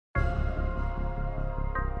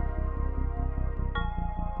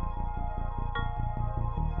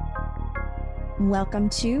Welcome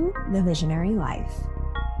to The Visionary Life,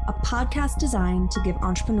 a podcast designed to give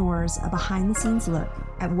entrepreneurs a behind-the-scenes look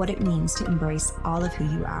at what it means to embrace all of who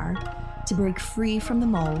you are, to break free from the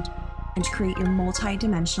mold, and to create your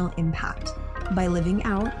multi-dimensional impact by living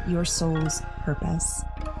out your soul's purpose.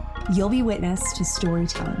 You'll be witness to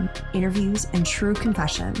storytelling, interviews, and true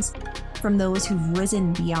confessions from those who've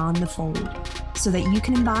risen beyond the fold so that you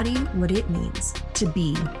can embody what it means to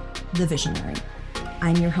be the visionary.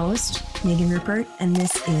 I'm your host, Megan Rupert, and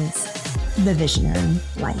this is The Visionary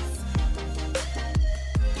Life.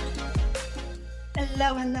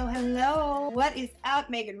 Hello. What is up?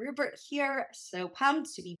 Megan Rupert here. So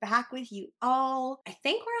pumped to be back with you all. I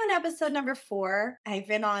think we're on episode number 4. I've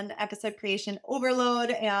been on episode creation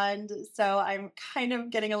overload, and so I'm kind of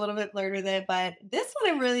getting a little bit blurred with it, but this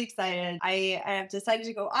one I'm really excited. I have decided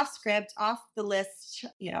to go off script, off the list,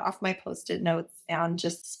 off my post-it notes, and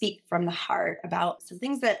just speak from the heart about some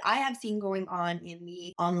things that I have seen going on in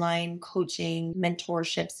the online coaching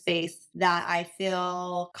mentorship space that I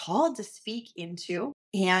feel called to speak into.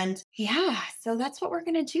 And so that's what we're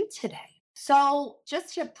going to do today. So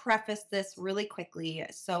just to preface this really quickly,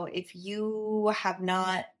 so if you have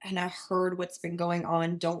not heard what's been going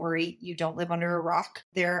on, don't worry, you don't live under a rock.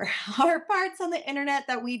 There are parts on the internet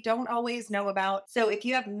that we don't always know about. So if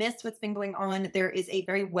you have missed what's been going on, there is a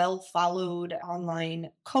very well followed online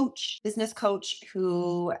business coach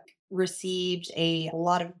who received a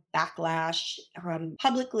lot of backlash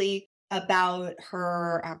publicly about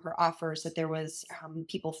her offers, that there was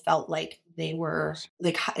people felt like they were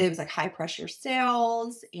like it was like high pressure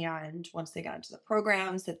sales, and once they got into the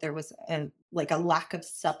programs that there was a lack of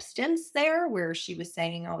substance there, where she was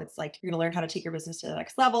saying, oh, it's like you're gonna learn how to take your business to the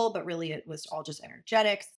next level, but really it was all just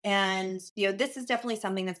energetics. And this is definitely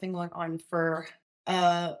something that's been going on for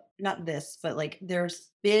not this, but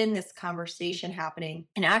there's been this conversation happening.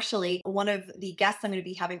 And actually, one of the guests I'm going to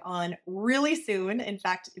be having on really soon, in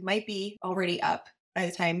fact, it might be already up by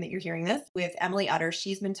the time that you're hearing this, with Emily Utter.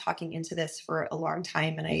 She's been talking into this for a long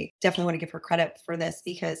time, and I definitely want to give her credit for this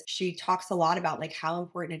because she talks a lot about how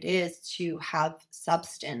important it is to have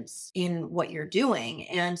substance in what you're doing.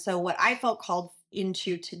 And so what I felt called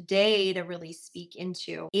into today to really speak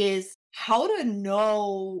into is how to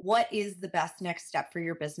know what is the best next step for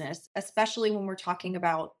your business, especially when we're talking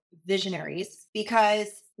about visionaries,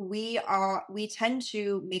 because we tend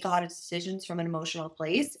to make a lot of decisions from an emotional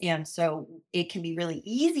place. And so it can be really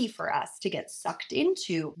easy for us to get sucked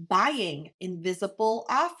into buying invisible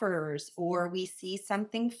offers, or we see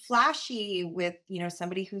something flashy with,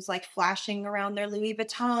 somebody who's flashing around their Louis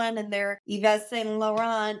Vuitton and their Yves Saint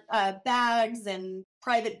Laurent bags and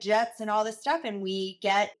private jets and all this stuff. And we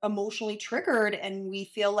get emotionally triggered and we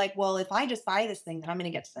feel like, well, if I just buy this thing, then I'm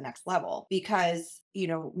going to get to the next level because,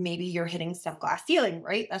 maybe you're hitting some glass ceiling,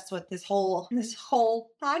 right? That's what this whole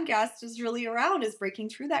podcast is really around, is breaking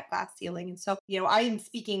through that glass ceiling. And so, I am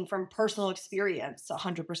speaking from personal experience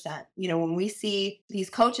 100%. When we see these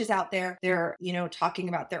coaches out there, they're, talking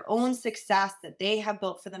about their own success that they have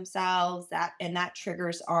built for themselves, that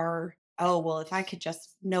triggers our, oh, well, if I could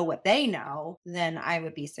just know what they know, then I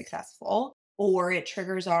would be successful. Or it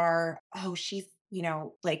triggers our, oh, she's,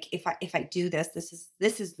 if I do this,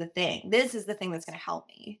 this is the thing. This is the thing that's going to help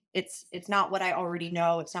me. It's not what I already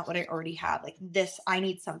know. It's not what I already have. I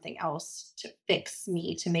need something else to fix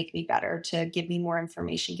me, to make me better, to give me more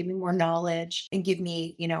information, give me more knowledge, and give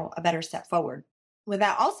me, a better step forward. With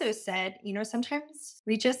that also said, sometimes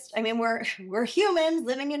we're humans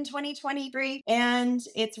living in 2023, and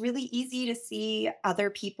it's really easy to see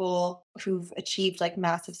other people who've achieved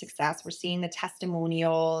massive success. We're seeing the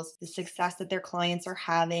testimonials, the success that their clients are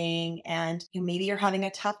having. And maybe you're having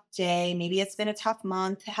a tough day. Maybe it's been a tough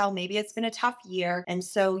month. Hell, maybe it's been a tough year. And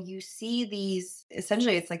so you see these,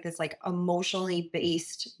 essentially it's this emotionally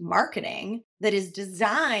based marketing that is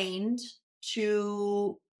designed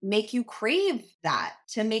to make you crave that,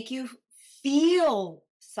 to make you feel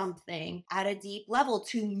something at a deep level,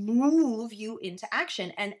 to move you into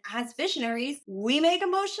action. And as visionaries, we make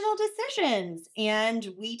emotional decisions,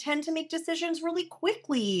 and we tend to make decisions really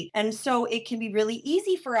quickly. And so it can be really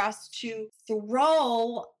easy for us to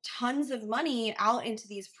throw tons of money out into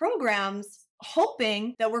these programs,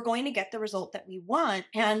 hoping that we're going to get the result that we want.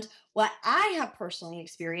 And what I have personally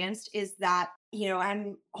experienced is that,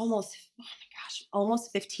 I'm almost, oh my gosh,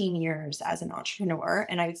 almost 15 years as an entrepreneur,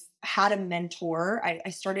 and I've had a mentor. I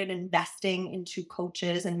started investing into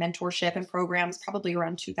coaches and mentorship and programs probably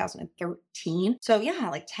around 2013. So yeah,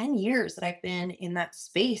 like 10 years that I've been in that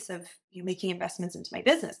space of making investments into my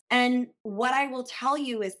business. And what I will tell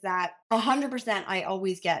you is that 100% I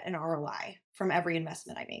always get an ROI from every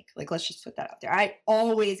investment I make. Like, let's just put that out there. I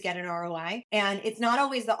always get an ROI. And it's not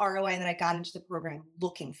always the ROI that I got into the program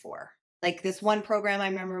looking for. Like this one program I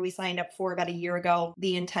remember we signed up for about a year ago.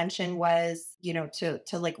 The intention was, to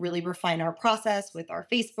like really refine our process with our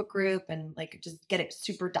Facebook group and like just get it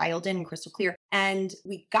super dialed in and crystal clear. And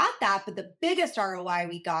we got that, but the biggest ROI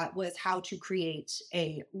we got was how to create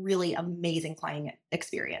a really amazing client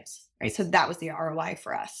experience. Right. So that was the ROI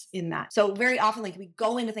for us in that. So very often, like we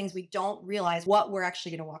go into things, we don't realize what we're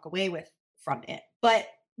actually going to walk away with from it. But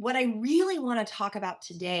what I really want to talk about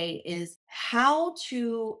today is how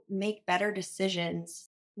to make better decisions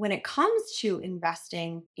when it comes to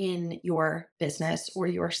investing in your business or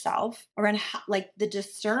yourself, around like the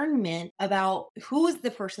discernment about who is the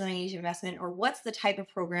person I need to invest in, or what's the type of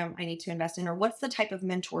program I need to invest in, or what's the type of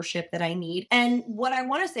mentorship that I need. And what I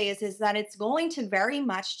want to say is that it's going to very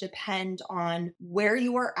much depend on where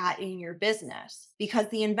you are at in your business, because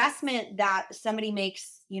the investment that somebody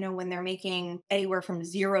makes, when they're making anywhere from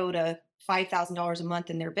 $0 to $5,000 a month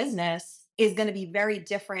in their business is going to be very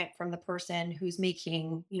different from the person who's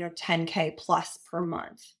making, 10K plus per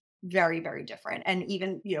month. Very, very different. And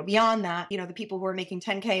even, beyond that, the people who are making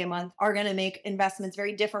 10K a month are going to make investments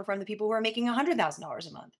very different from the people who are making $100,000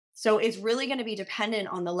 a month. So it's really going to be dependent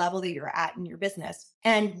on the level that you're at in your business.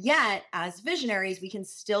 And yet, as visionaries, we can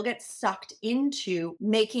still get sucked into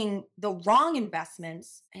making the wrong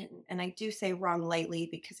investments. And I do say wrong lightly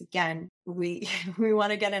because, again, we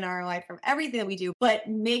want to get an ROI from everything that we do, but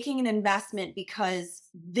making an investment because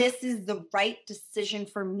this is the right decision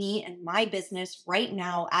for me and my business right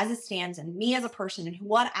now as it stands, and me as a person and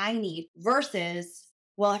what I need, versus,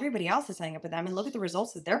 well, everybody else is signing up with them and look at the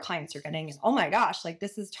results that their clients are getting. And oh my gosh, like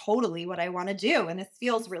this is totally what I want to do. And this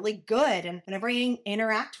feels really good. And whenever I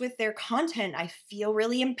interact with their content, I feel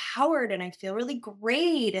really empowered and I feel really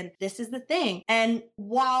great. And this is the thing. And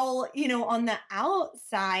while, on the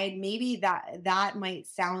outside, maybe that might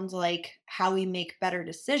sound like how we make better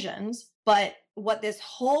decisions. But what this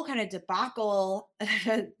whole kind of debacle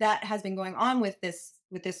that has been going on with this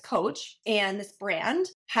coach and this brand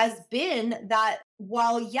has been that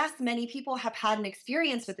while, yes, many people have had an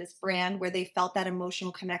experience with this brand where they felt that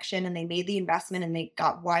emotional connection and they made the investment and they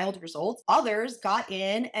got wild results, others got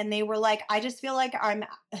in and they were like, I just feel like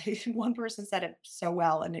one person said it so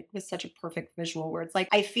well, and it was such a perfect visual where it's like,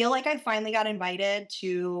 I feel like I finally got invited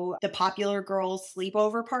to the popular girls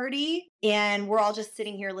sleepover party and we're all just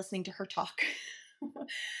sitting here listening to her talk.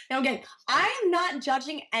 Now, again, I am not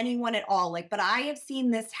judging anyone at all, but I have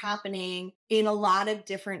seen this happening in a lot of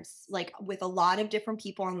different, with a lot of different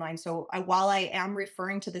people online. So while I am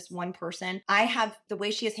referring to this one person, the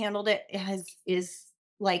way she has handled it is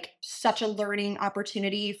like such a learning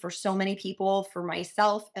opportunity for so many people, for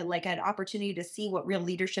myself, and like an opportunity to see what real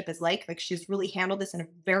leadership is like. Like she's really handled this in a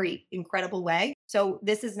very incredible way. So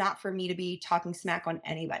this is not for me to be talking smack on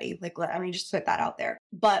anybody. Just put that out there.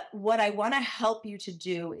 But what I want to help you to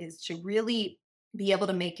do is to really be able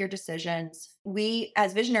to make your decisions. We,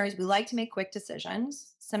 as visionaries, we like to make quick decisions.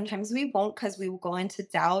 Sometimes we won't because we will go into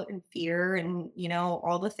doubt and fear and,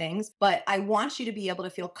 all the things. But I want you to be able to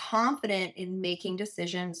feel confident in making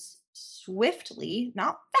decisions swiftly,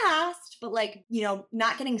 not fast, but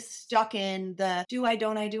not getting stuck in the do I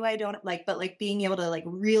don't, but being able to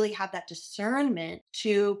really have that discernment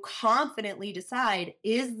to confidently decide,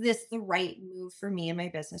 is this the right move for me and my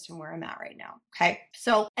business and where I'm at right now? Okay.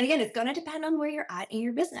 So, and again, it's going to depend on where you're at in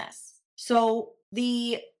your business. So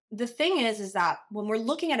the thing is that when we're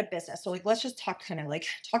looking at a business, so let's just talk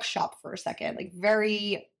talk shop for a second,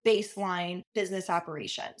 very baseline business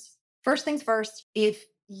operations. First things first, if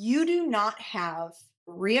you do not have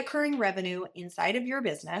reoccurring revenue inside of your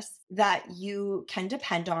business that you can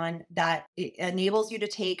depend on, that it enables you to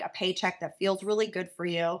take a paycheck that feels really good for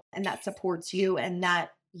you and that supports you, and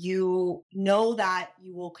that you know that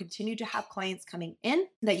you will continue to have clients coming in,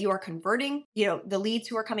 that you are converting, the leads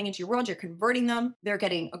who are coming into your world, you're converting them. They're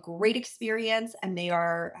getting a great experience and they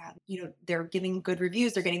are, they're giving good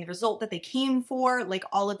reviews. They're getting the result that they came for,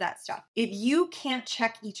 all of that stuff. If you can't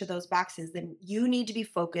check each of those boxes, then you need to be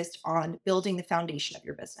focused on building the foundation of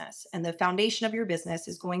your business. And the foundation of your business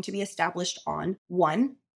is going to be established on,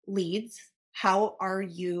 one, leads. How are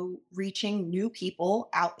you reaching new people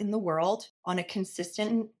out in the world on a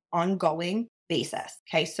consistent, ongoing basis.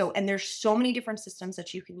 Okay. So, and there's so many different systems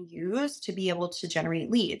that you can use to be able to generate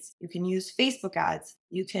leads. You can use Facebook ads.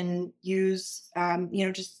 You can use,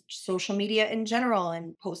 just social media in general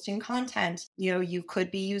and posting content. You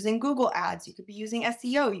could be using Google ads. You could be using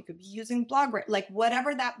SEO. You could be using blog, like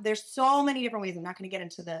whatever that, there's so many different ways. I'm not going to get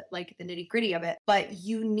into the nitty gritty of it, but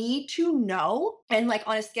you need to know. And like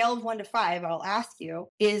on a scale of 1 to 5, I'll ask you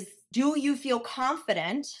do you feel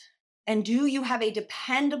confident? And do you have a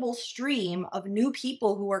dependable stream of new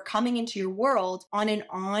people who are coming into your world on an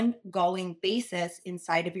ongoing basis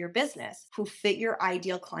inside of your business who fit your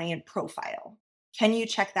ideal client profile? Can you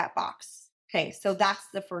check that box? Okay, so that's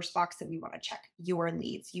the first box that we want to check, your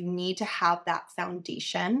leads. You need to have that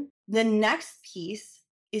foundation. The next piece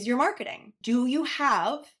is your marketing. Do you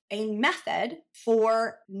have a method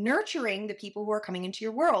for nurturing the people who are coming into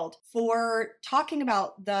your world, for talking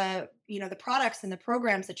about the products and the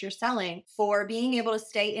programs that you're selling, for being able to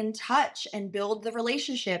stay in touch and build the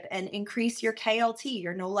relationship and increase your KLT,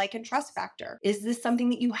 your know, like, and trust factor? Is this something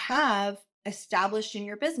that you have established in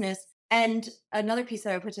your business? And another piece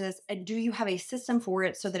that I would put to this, and do you have a system for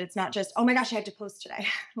it so that it's not just, oh my gosh, I had to post today.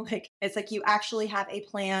 It's like you actually have a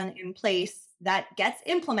plan in place that gets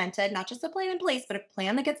implemented, not just a plan in place, but a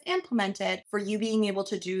plan that gets implemented for you being able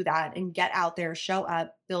to do that and get out there, show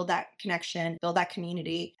up, build that connection, build that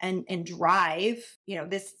community, and drive,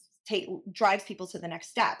 this drives people to the next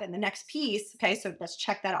step. And the next piece, okay, so let's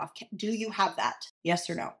check that off. Do you have that? Yes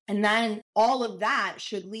or no? And then all of that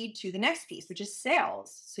should lead to the next piece, which is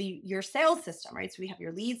sales. So your sales system, right? So we have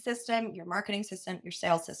your lead system, your marketing system, your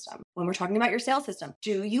sales system. When we're talking about your sales system,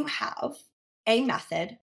 do you have a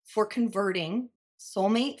method for converting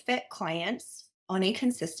soulmate fit clients on a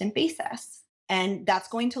consistent basis? And that's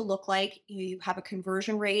going to look like you have a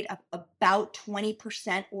conversion rate of about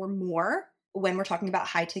 20% or more when we're talking about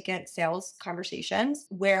high ticket sales conversations,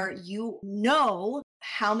 where you know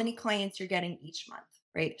how many clients you're getting each month,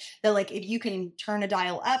 right? That like, if you can turn a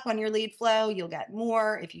dial up on your lead flow, you'll get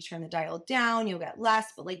more. If you turn the dial down, you'll get less.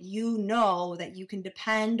 But like, that you can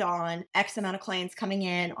depend on X amount of clients coming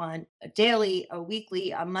in on a daily, a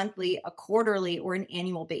weekly, a monthly, a quarterly, or an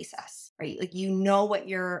annual basis, right? Like, you know what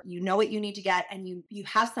you need to get, and you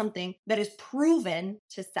have something that is proven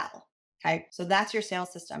to sell. Okay. So that's your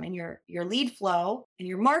sales system, and your lead flow and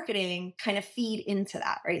your marketing kind of feed into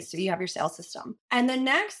that, right? So you have your sales system. And the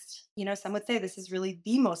next, some would say this is really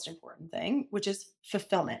the most important thing, which is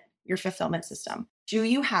fulfillment, your fulfillment system. Do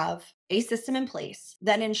you have a system in place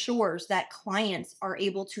that ensures that clients are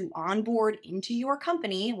able to onboard into your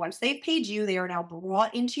company? Once they've paid you, they are now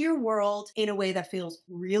brought into your world in a way that feels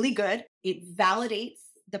really good. It validates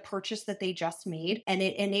the purchase that they just made, and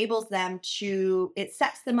it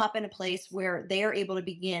sets them up in a place where they are able to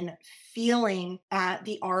begin feeling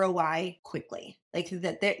the ROI quickly. Like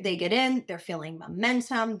that they get in, they're feeling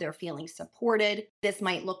momentum, they're feeling supported. This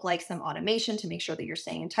might look like some automation to make sure that you're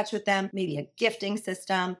staying in touch with them, maybe a gifting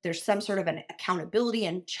system. There's some sort of an accountability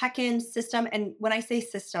and check-in system. And when I say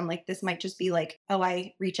system, like this might just be like, oh,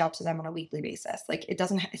 I reach out to them on a weekly basis. Like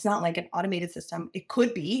it's not like an automated system. It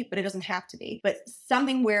could be, but it doesn't have to be. But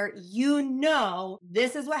something where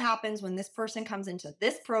this is what happens when this person comes into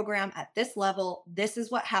this program at this level. This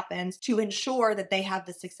is what happens to ensure that they have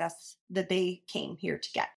the success that they came here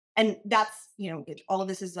to get. And that's, all of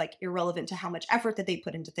this is like irrelevant to how much effort that they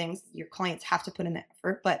put into things. Your clients have to put in the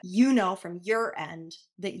effort, but from your end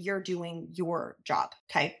that you're doing your job.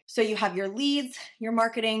 Okay. So you have your leads, your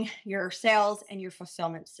marketing, your sales, and your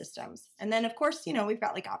fulfillment systems. And then of course, we've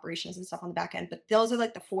got like operations and stuff on the back end, but those are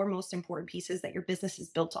like the 4 most important pieces that your business is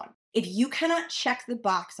built on. If you cannot check the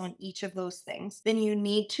box on each of those things, then you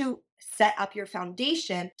need to set up your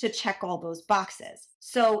foundation to check all those boxes.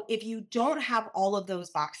 So if you don't have all of those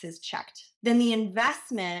boxes checked, then the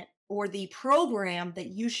investment or the program that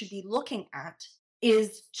you should be looking at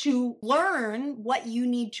is to learn what you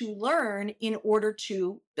need to learn in order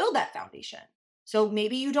to build that foundation. So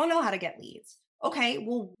maybe you don't know how to get leads. Okay,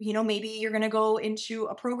 well, maybe you're going to go into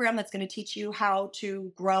a program that's going to teach you how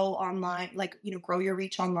to grow online, grow your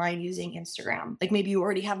reach online using Instagram. Like maybe you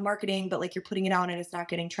already have marketing, but like you're putting it out and it's not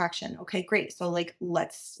getting traction. Okay, great. So like,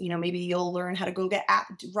 let's, maybe you'll learn how to go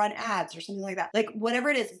run ads or something like that. Like whatever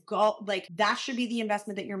it is, that should be the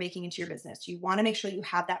investment that you're making into your business. You want to make sure you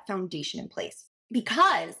have that foundation in place,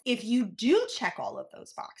 because if you do check all of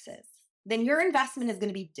those boxes, then your investment is going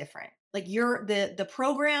to be different. Like the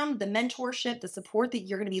program, the mentorship, the support that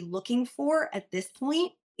you're going to be looking for at this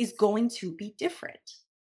point is going to be different.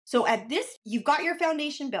 So you've got your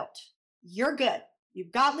foundation built. You're good.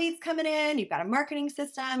 You've got leads coming in. You've got a marketing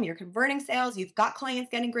system. You're converting sales. You've got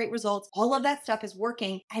clients getting great results. All of that stuff is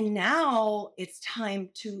working. And now it's time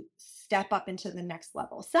to step up into the next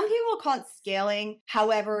level. Some people call it scaling.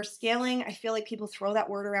 However, scaling, I feel like people throw that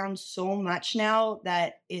word around so much now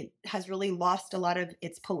that it has really lost a lot of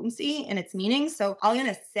its potency and its meaning. So I'm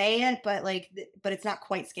going to say it, but but it's not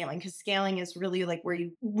quite scaling, because scaling is really like where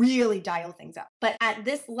you really dial things up. But at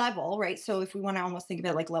this level, right? So if we want to almost think of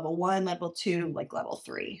it like level 1, level 2, like level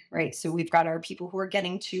 3, right? So we've got our people who are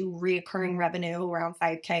getting to reoccurring revenue around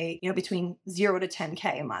 5K, between 0 to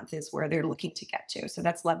 10K a month is where they're looking to get to. So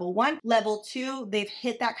that's level 1. Level 2, they've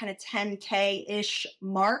hit that kind of 10K-ish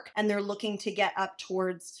mark, and they're looking to get up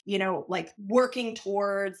towards, like working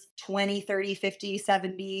towards 20, 30, 50,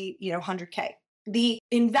 70, 100K. The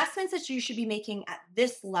investments that you should be making at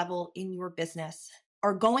this level in your business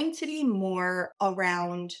are going to be more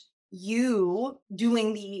around you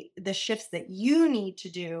doing the shifts that you need to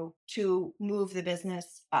do to move the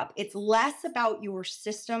business up. It's less about your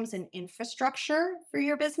systems and infrastructure for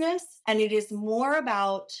your business, and it is more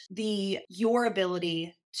about your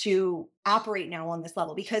ability to operate now on this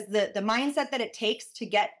level, because the mindset that it takes to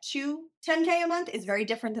get to 10K a month is very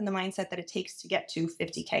different than the mindset that it takes to get to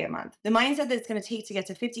 50K a month. The mindset that it's going to take to get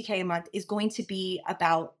to 50K a month is going to be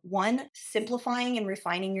about, one, simplifying and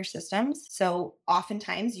refining your systems. So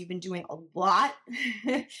oftentimes you've been doing a lot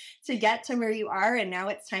to get to where you are, and now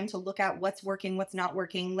it's time to look at what's working, what's not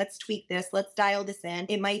working. Let's tweak this. Let's dial this in.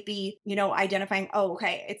 It might be, identifying, oh,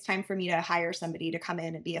 okay, it's time for me to hire somebody to come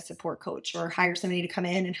in and be a support coach, or hire somebody to come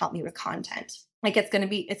in and help me with content. Like it's going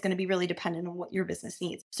to be really dependent on what your business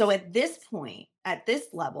needs. So at this point, at this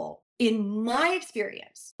level, in my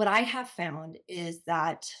experience, what I have found is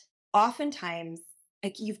that oftentimes,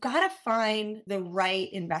 like, you've got to find the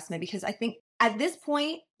right investment, because I think at this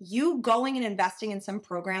point, you going and investing in some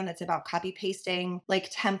program that's about copy pasting,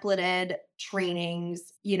 like templated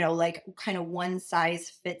trainings, like kind of one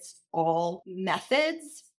size fits all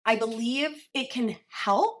methods, I believe it can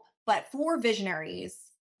help. But for visionaries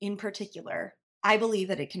in particular, I believe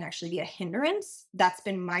that it can actually be a hindrance. That's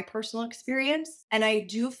been my personal experience. And I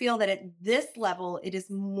do feel that at this level, it is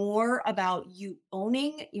more about you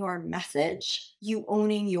owning your message, you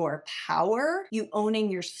owning your power, you owning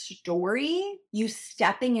your story, you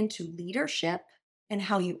stepping into leadership and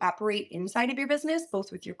how you operate inside of your business,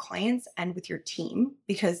 both with your clients and with your team,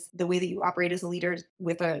 because the way that you operate as a leader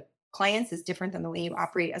with clients is different than the way you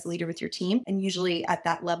operate as a leader with your team. And usually at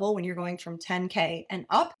that level, when you're going from 10K and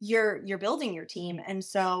up, you're building your team. And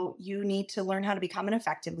so you need to learn how to become an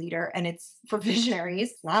effective leader. And it's, for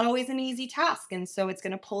visionaries, not always an easy task. And so it's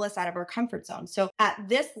going to pull us out of our comfort zone. So at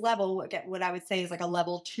this level, again, what I would say is like a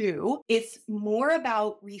level 2, it's more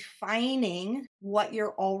about refining what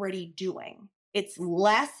you're already doing. It's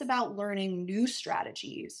less about learning new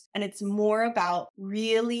strategies, and it's more about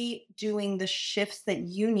really doing the shifts that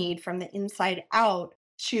you need from the inside out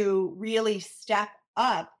to really step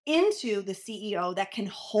up into the CEO that can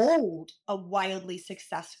hold a wildly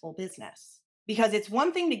successful business. Because it's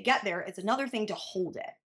one thing to get there, it's another thing to hold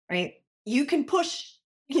it, right? You can push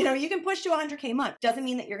to 100K a month. Doesn't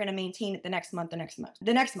mean that you're going to maintain it the next month.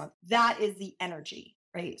 That is the energy.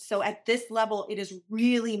 Right. So at this level, it is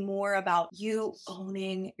really more about you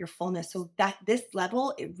owning your fullness. So that this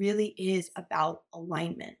level, it really is about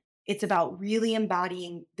alignment. It's about really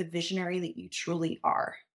embodying the visionary that you truly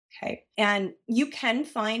are. Okay. And you can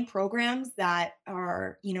find programs that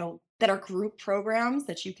are, that are group programs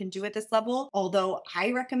that you can do at this level. Although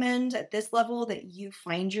I recommend at this level that you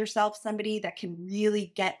find yourself somebody that can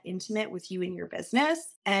really get intimate with you in your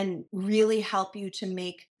business and really help you to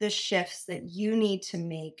make the shifts that you need to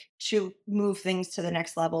make to move things to the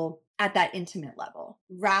next level at that intimate level,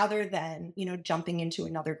 rather than, jumping into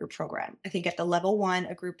another group program. I think at the level 1,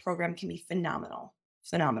 a group program can be phenomenal.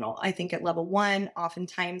 I think at level 1,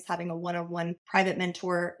 oftentimes having a one-on-one private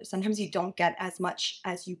mentor, sometimes you don't get as much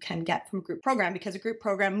as you can get from a group program, because a group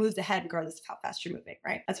program moves ahead regardless of how fast you're moving,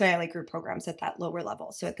 right? That's why I like group programs at that lower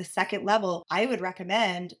level. So at the second level, I would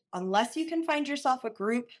recommend, unless you can find yourself a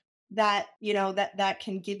group that, that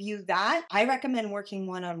can give you that, I recommend working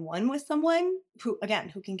one-on-one with someone who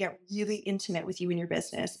can get really intimate with you in your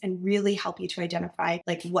business and really help you to identify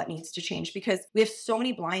like what needs to change, because we have so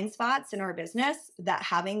many blind spots in our business that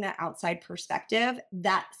having that outside perspective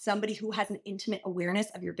that somebody who has an intimate awareness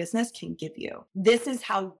of your business can give you. This is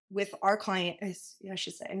how with our client, I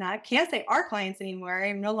should say, and I can't say our clients anymore.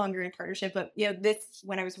 I'm no longer in partnership, but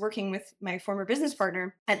when I was working with my former business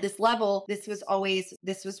partner at this level, this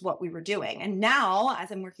was what we were doing. And now as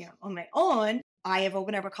I'm working on my own, I have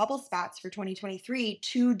opened up a couple spots for 2023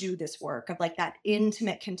 to do this work of like that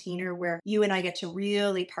intimate container where you and I get to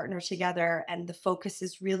really partner together. And the focus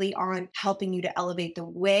is really on helping you to elevate the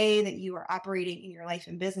way that you are operating in your life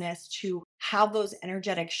and business to have those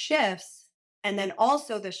energetic shifts. And then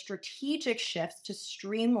also the strategic shifts to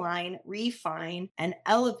streamline, refine, and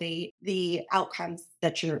elevate the outcomes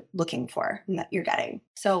that you're looking for and that you're getting.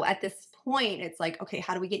 So at this point, it's like, okay,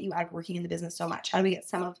 how do we get you out of working in the business so much? How do we get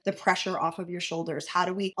some of the pressure off of your shoulders? How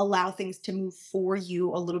do we allow things to move for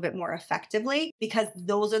you a little bit more effectively? Because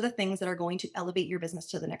those are the things that are going to elevate your business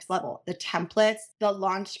to the next level. The templates, the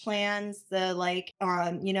launch plans, the like,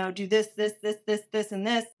 do this, and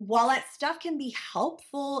this. While that stuff can be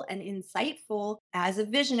helpful and insightful as a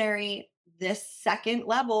visionary, this second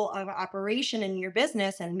level of operation in your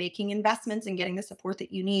business and making investments and getting the support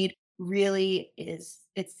that you need really is,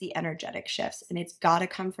 it's the energetic shifts, and it's got to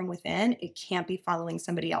come from within. It can't be following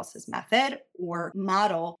somebody else's method or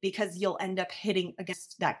model, because you'll end up hitting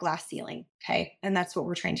against that glass ceiling. Okay. And that's what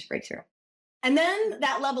we're trying to break through. And then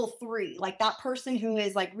that level 3, like that person who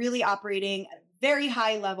is like really operating at a very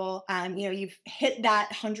high level, you've hit that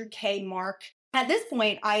 100K mark. At this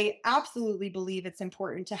point, I absolutely believe it's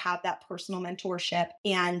important to have that personal mentorship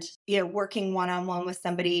and, working one-on-one with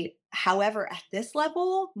somebody. However, at this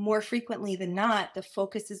level, more frequently than not, the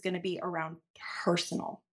focus is going to be around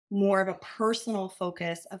personal, more of a personal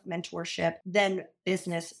focus of mentorship than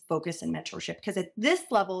business focus and mentorship. Because at this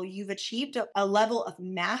level, you've achieved a level of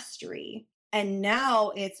mastery. And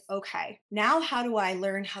now it's okay. Now, how do I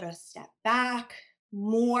learn how to step back,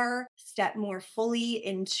 step more fully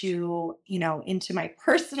into my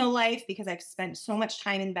personal life, because I've spent so much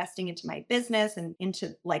time investing into my business and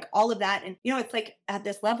into like all of that. And, it's like at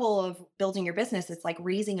this level of building your business, it's like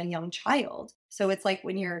raising a young child. So it's like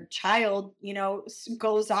when your child,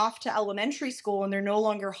 goes off to elementary school and they're no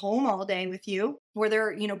longer home all day with you, or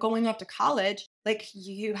they're, going off to college, like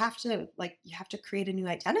you have to create a new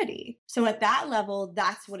identity. So at that level,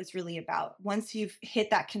 that's what it's really about. Once you've hit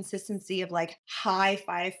that consistency of like high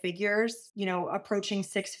 5 figures, approaching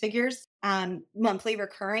 6 figures, monthly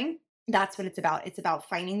recurring, that's what it's about. It's about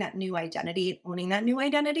finding that new identity, owning that new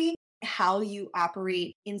identity, how you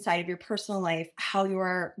operate inside of your personal life, how you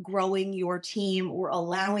are growing your team or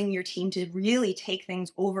allowing your team to really take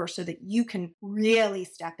things over so that you can really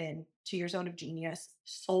step in to your zone of genius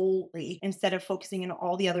solely, instead of focusing in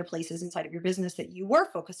all the other places inside of your business that you were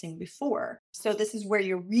focusing before. So this is where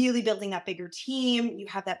you're really building that bigger team. You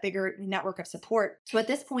have that bigger network of support. So at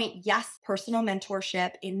this point, yes, personal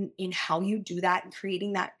mentorship in how you do that and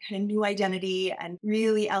creating that kind of new identity and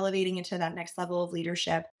really elevating into that next level of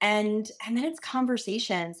leadership. And then it's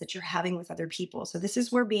conversations that you're having with other people. So this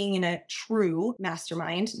is where being in a true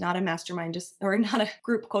mastermind, not a mastermind, or not a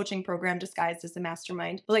group coaching program disguised as a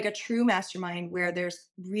mastermind, but like a true mastermind where there's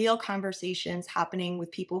real conversations happening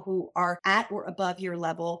with people who are at or above your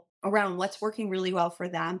level around what's working really well for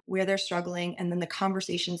them, where they're struggling, and then the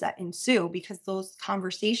conversations that ensue, because those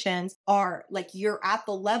conversations are like you're at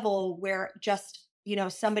the level where just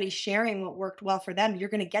somebody sharing what worked well for them, you're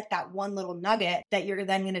going to get that one little nugget that you're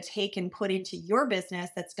then going to take and put into your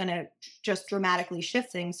business that's going to just dramatically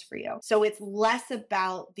shift things for you. So it's less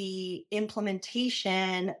about the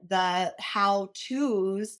implementation, the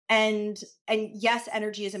how-tos, and yes,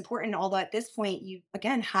 energy is important, although at this point you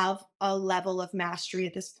again have a level of mastery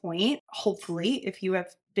at this point. Hopefully, if you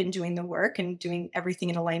have been doing the work and doing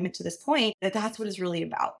everything in alignment to this point, that's what it's really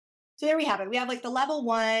about. So there we have it. We have like the level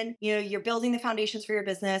 1, you're building the foundations for your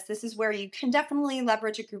business. This is where you can definitely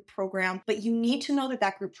leverage a group program, but you need to know that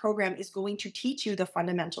that group program is going to teach you the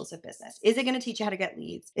fundamentals of business. Is it going to teach you how to get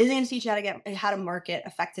leads? Is it going to teach you how to market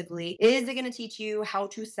effectively? Is it going to teach you how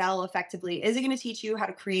to sell effectively? Is it going to teach you how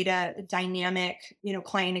to create a dynamic,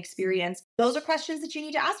 client experience? Those are questions that you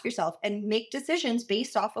need to ask yourself and make decisions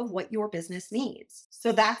based off of what your business needs.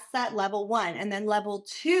 So that's that level 1. And then level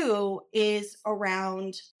 2 is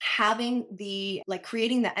around having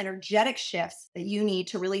creating the energetic shifts that you need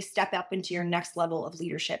to really step up into your next level of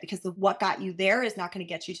leadership, because what got you there is not going to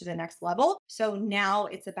get you to the next level. So now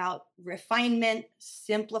it's about refinement,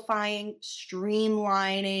 simplifying,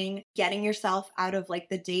 streamlining, getting yourself out of like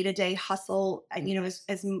the day-to-day hustle,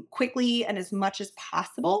 as quickly and as much as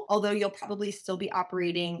possible, although you'll probably still be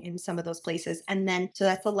operating in some of those places. And then, so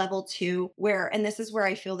that's the level 2 and this is where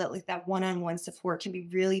I feel that like that one-on-one support can be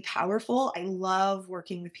really powerful. I love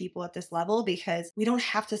working with people at this level because we don't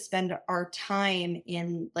have to spend our time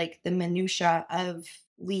in like the minutia of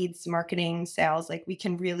leads, marketing, sales. Like we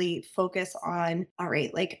can really focus on, all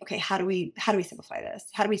right, like, okay, how do we simplify this?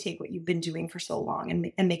 How do we take what you've been doing for so long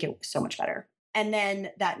and make it so much better? And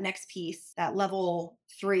then that next piece, that level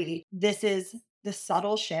 3, this is the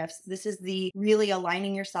subtle shifts. This is the really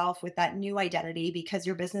aligning yourself with that new identity because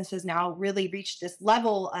your business has now really reached this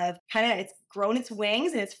level of kind of it's grown its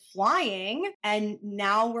wings and it's flying. And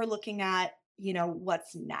now we're looking at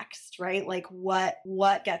what's next, right? Like what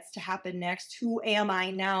gets to happen next? Who am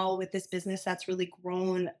I now with this business that's really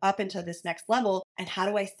grown up into this next level? And how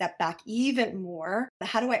do I step back even more?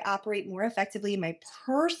 How do I operate more effectively in my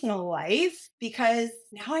personal life? Because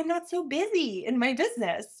now I'm not so busy in my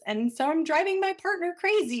business. And so I'm driving my partner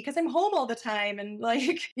crazy because I'm home all the time. And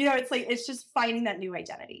it's just finding that new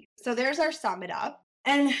identity. So there's our sum it up.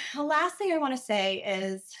 And the last thing I want to say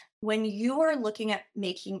is when you are looking at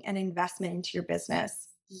making an investment into your business,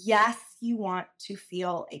 yes, you want to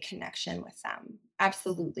feel a connection with them.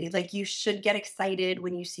 Absolutely. Like you should get excited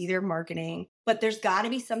when you see their marketing, but there's got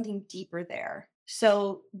to be something deeper there.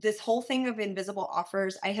 So this whole thing of invisible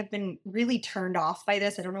offers, I have been really turned off by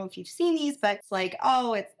this. I don't know if you've seen these, but it's like,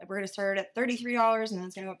 we're going to start at $33 and then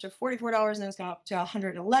it's going to go up to $44 and then it's going to go up to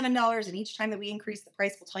 $111. And each time that we increase the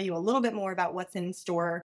price, we'll tell you a little bit more about what's in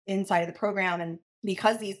store inside of the program. And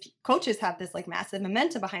because these coaches have this like massive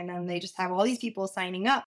momentum behind them, they just have all these people signing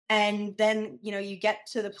up. And then, you get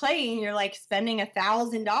to the play and you're like spending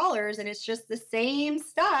 $1,000 and it's just the same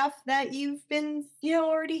stuff that you've been,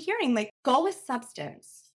 already hearing. Like go with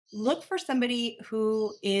substance. Look for somebody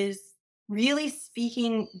who is really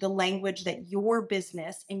speaking the language that your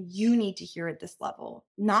business and you need to hear at this level.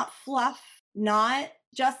 Not fluff, not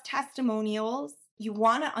just testimonials. You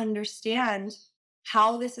want to understand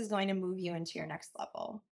how this is going to move you into your next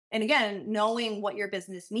level. And again, knowing what your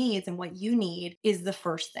business needs and what you need is the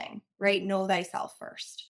first thing, right? Know thyself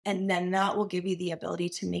first. And then that will give you the ability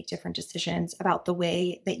to make different decisions about the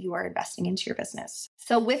way that you are investing into your business.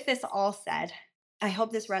 So with this all said, I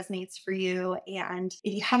hope this resonates for you. And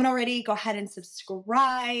if you haven't already, go ahead and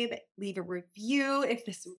subscribe, leave a review if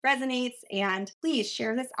this resonates, and please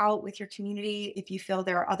share this out with your community if you feel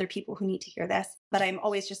there are other people who need to hear this. But I'm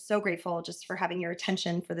always just so grateful just for having your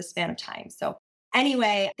attention for this span of time. So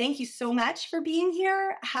anyway, thank you so much for being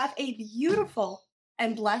here. Have a beautiful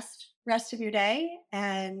and blessed rest of your day,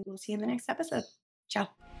 and we'll see you in the next episode. Ciao.